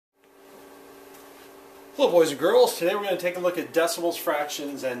Hello boys and girls, today we're going to take a look at decimals,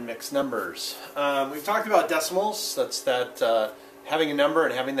 fractions, and mixed numbers. We've talked about decimals, that's having a number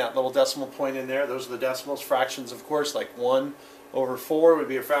and having that little decimal point in there, those are the decimals. Fractions, of course, like 1/4 would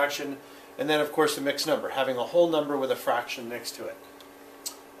be a fraction, and then of course a mixed number, having a whole number with a fraction next to it.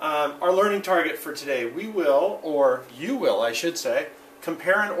 Our learning target for today, we will, or you will I should say,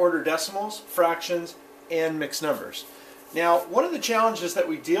 compare and order decimals, fractions, and mixed numbers. Now, one of the challenges that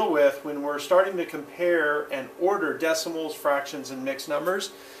we deal with when we're starting to compare and order decimals, fractions, and mixed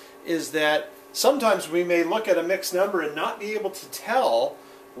numbers is that sometimes we may look at a mixed number and not be able to tell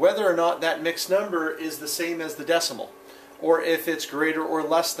whether or not that mixed number is the same as the decimal, or if it's greater or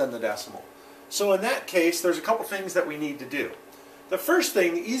less than the decimal. So in that case, there's a couple things that we need to do. The first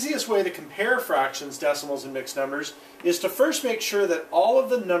thing, the easiest way to compare fractions, decimals, and mixed numbers is to first make sure that all of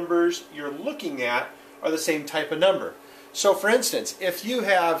the numbers you're looking at are the same type of number. So for instance, if you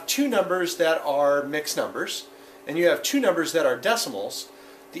have two numbers that are mixed numbers and you have two numbers that are decimals,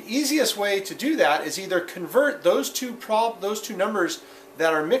 the easiest way to do that is either convert those two numbers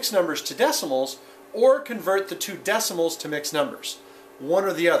that are mixed numbers to decimals, or convert the two decimals to mixed numbers. One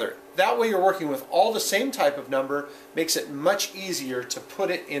or the other. That way you're working with all the same type of number, makes it much easier to put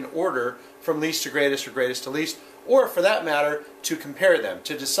it in order from least to greatest or greatest to least, or for that matter, to compare them,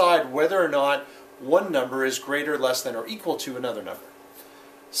 to decide whether or not one number is greater, less than, or equal to another number.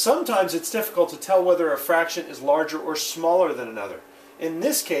 Sometimes it's difficult to tell whether a fraction is larger or smaller than another. In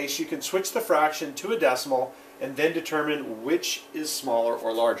this case, you can switch the fraction to a decimal and then determine which is smaller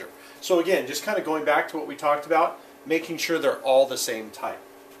or larger. So again, just kind of going back to what we talked about, making sure they're all the same type.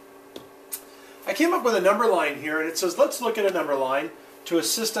 I came up with a number line here, and it says let's look at a number line to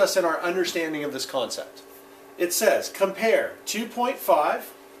assist us in our understanding of this concept. It says compare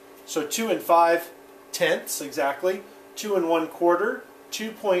 2.5, so 2 and 5/10 exactly, 2 and 1/4,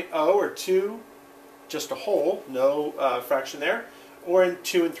 2.0 or 2, just a whole, no fraction there, or in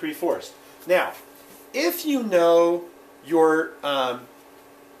 2 and 3/4. Now, if you know your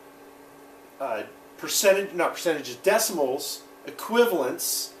decimals,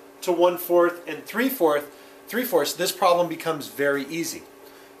 equivalents to 1/4 and 3/4, this problem becomes very easy.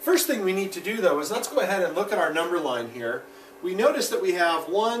 First thing we need to do though is let's go ahead and look at our number line here. We notice that we have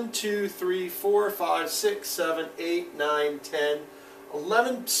 1, 2, 3, 4, 5, 6, 7, 8, 9, 10,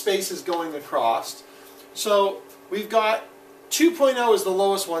 11 spaces going across. So we've got 2.0 is the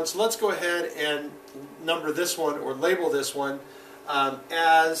lowest one, so let's go ahead and number this one, or label this one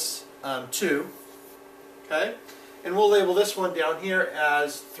as 2. Okay? And we'll label this one down here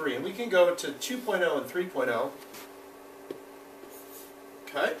as 3. And we can go to 2.0 and 3.0.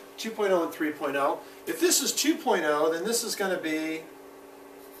 Okay? 2.0 and 3.0. If this is 2.0, then this is going to be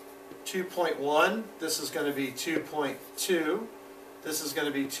 2.1. This is going to be 2.2. This is going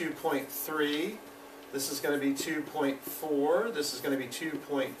to be 2.3. This is going to be 2.4. This is going to be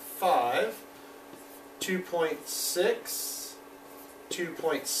 2.5. 2.6.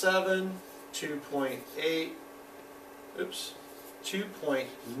 2.7. 2.8. Oops.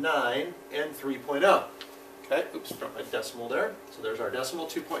 2.9 and 3.0. Okay, oops, dropped my decimal there. So there's our decimal,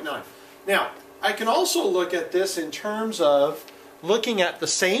 2.9. Now, I can also look at this in terms of looking at the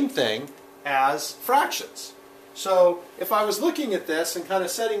same thing as fractions. So if I was looking at this and kind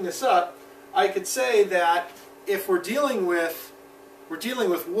of setting this up, I could say that if we're dealing with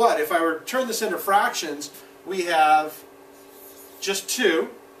what? If I were to turn this into fractions, we have just 2.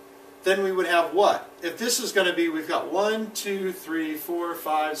 Then we would have what? If this is going to be, we've got 1, 2, 3, 4,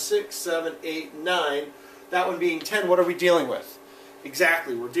 5, 6, 7, 8, 9. That one being 10, what are we dealing with?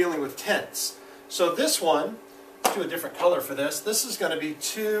 Exactly, we're dealing with tenths. So this one, let's do a different color for this. This is going to be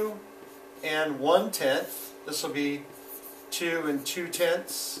 2 and 1/10. This will be 2 and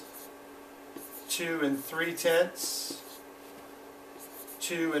 2/10. 2 and 3/10.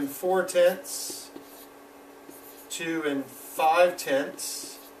 2 and 4/10. 2 and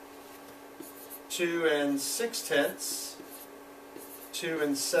 5/10. 2 and 6/10. 2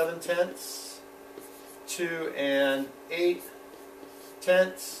 and 7/10. 2 and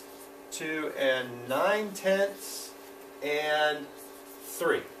 8/10, 2 and 9/10, and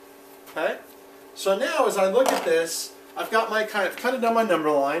 3. Okay? So now as I look at this, I've got my kind of done my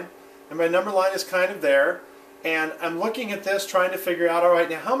number line, and my number line is kind of there, and I'm looking at this trying to figure out, all right,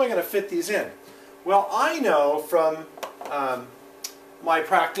 now how am I going to fit these in? Well, I know from my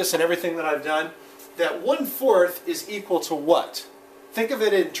practice and everything that I've done that 1/4 is equal to what? Think of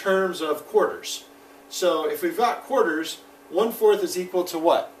it in terms of quarters. So if we've got quarters, 1/4 is equal to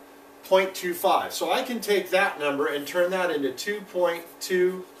what? 0.25. So I can take that number and turn that into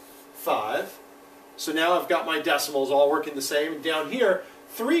 2.25. So now I've got my decimals all working the same. And down here,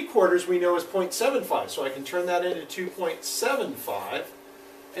 3/4 we know is 0.75, so I can turn that into 2.75.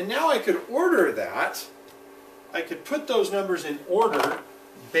 And now I could order that. I could put those numbers in order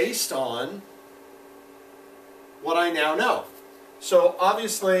based on what I now know. So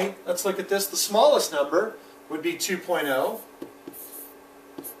obviously, let's look at this. The smallest number would be 2.0.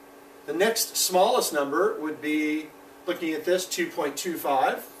 The next smallest number would be, looking at this,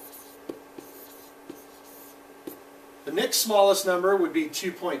 2.25. The next smallest number would be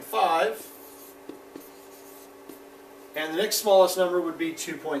 2.5. And the next smallest number would be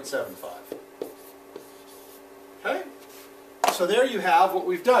 2.75. Okay? So there you have what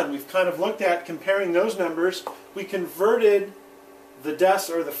we've done. We've kind of looked at comparing those numbers. We converted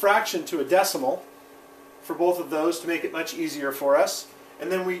the fraction to a decimal for both of those to make it much easier for us.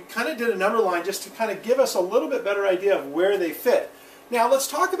 And then we kind of did a number line just to kind of give us a little bit better idea of where they fit. Now let's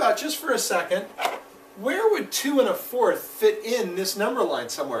talk about, just for a second, where would 2 1/4 fit in this number line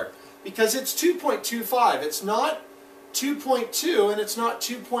somewhere? Because it's 2.25. It's not 2.2 and it's not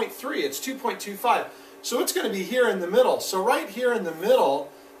 2.3. It's 2.25. So it's going to be here in the middle. So right here in the middle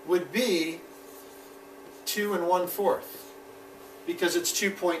would be 2 1/4 because it's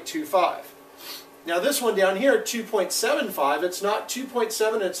 2.25. Now this one down here, 2.75, it's not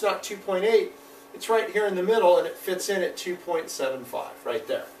 2.7, it's not 2.8. It's right here in the middle and it fits in at 2.75 right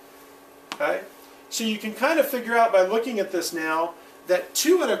there. Okay? So you can kind of figure out by looking at this now that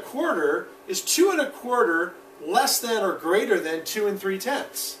 2 1/4 is 2 1/4 less than or greater than 2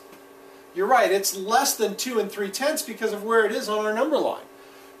 3/10. You're right, it's less than 2 3/10 because of where it is on our number line.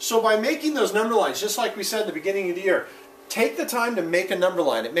 So by making those number lines, just like we said at the beginning of the year, take the time to make a number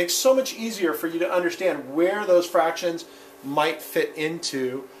line. It makes so much easier for you to understand where those fractions might fit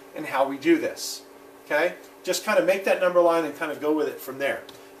into and how we do this. Okay? Just kind of make that number line and kind of go with it from there.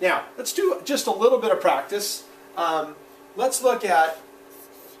 Now, let's do just a little bit of practice. Let's look at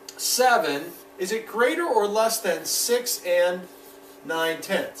 7. Is it greater or less than 6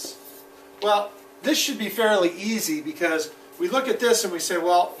 9/10? Well, this should be fairly easy because we look at this and we say,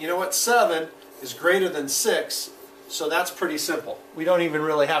 well, you know what, 7 is greater than 6, so that's pretty simple. We don't even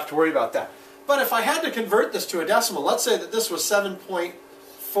really have to worry about that. But if I had to convert this to a decimal, let's say that this was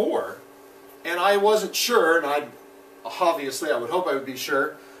 7.4, and I wasn't sure, and obviously I would hope I would be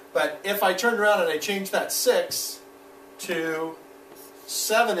sure, but if I turned around and I changed that 6 to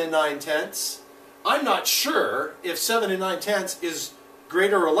 7 9/10, I'm not sure if 7 9/10 is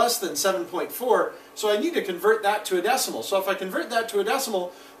greater or less than 7.4, so I need to convert that to a decimal. So if I convert that to a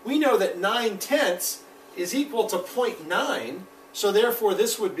decimal, we know that 9/10 is equal to 0.9, so therefore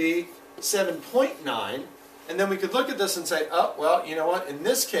this would be 7.9, and then we could look at this and say, oh, well, you know what, in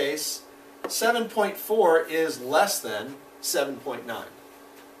this case, 7.4 is less than 7.9.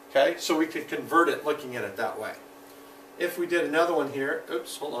 Okay, so we could convert it looking at it that way. If we did another one here,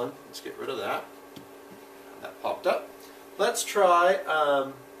 oops, hold on, let's get rid of that. That popped up. Let's try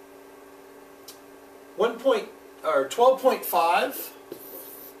 12.5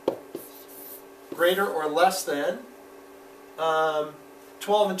 greater or less than 12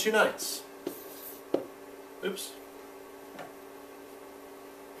 2/9. Oops.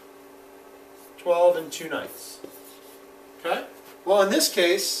 12 2/9. Okay? Well, in this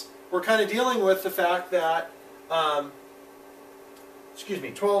case, we're kind of dealing with the fact that, 12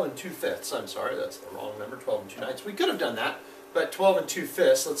 2/5. I'm sorry, that's the wrong number, 12 2/9. We could have done that, but 12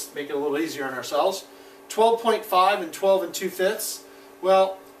 2/5, let's make it a little easier on ourselves. 12.5 and 12 2/5.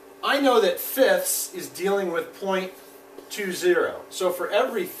 Well, I know that fifths is dealing with 0.20. So for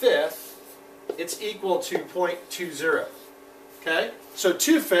every fifth, it's equal to 0.20. Okay? So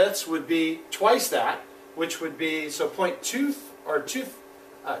 2/5 would be twice that, which would be, so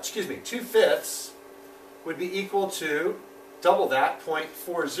 2/5 would be equal to double that,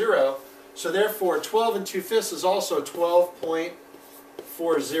 0.40. So therefore 12 2/5 is also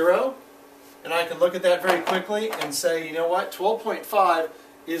 12.40. And I can look at that very quickly and say, you know what, 12.5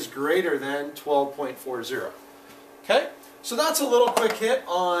 is greater than 12.40. Okay? So that's a little quick hit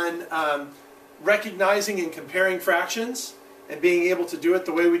on recognizing and comparing fractions and being able to do it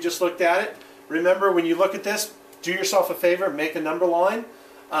the way we just looked at it. Remember, when you look at this, do yourself a favor, make a number line,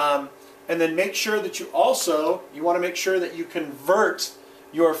 and then make sure that you want to make sure that you convert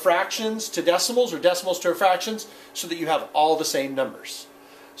your fractions to decimals or decimals to fractions so that you have all the same numbers.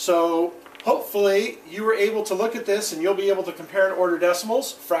 So hopefully you were able to look at this and you'll be able to compare and order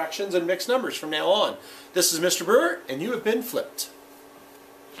decimals, fractions, and mixed numbers from now on. This is Mr. Brewer, and you have been flipped.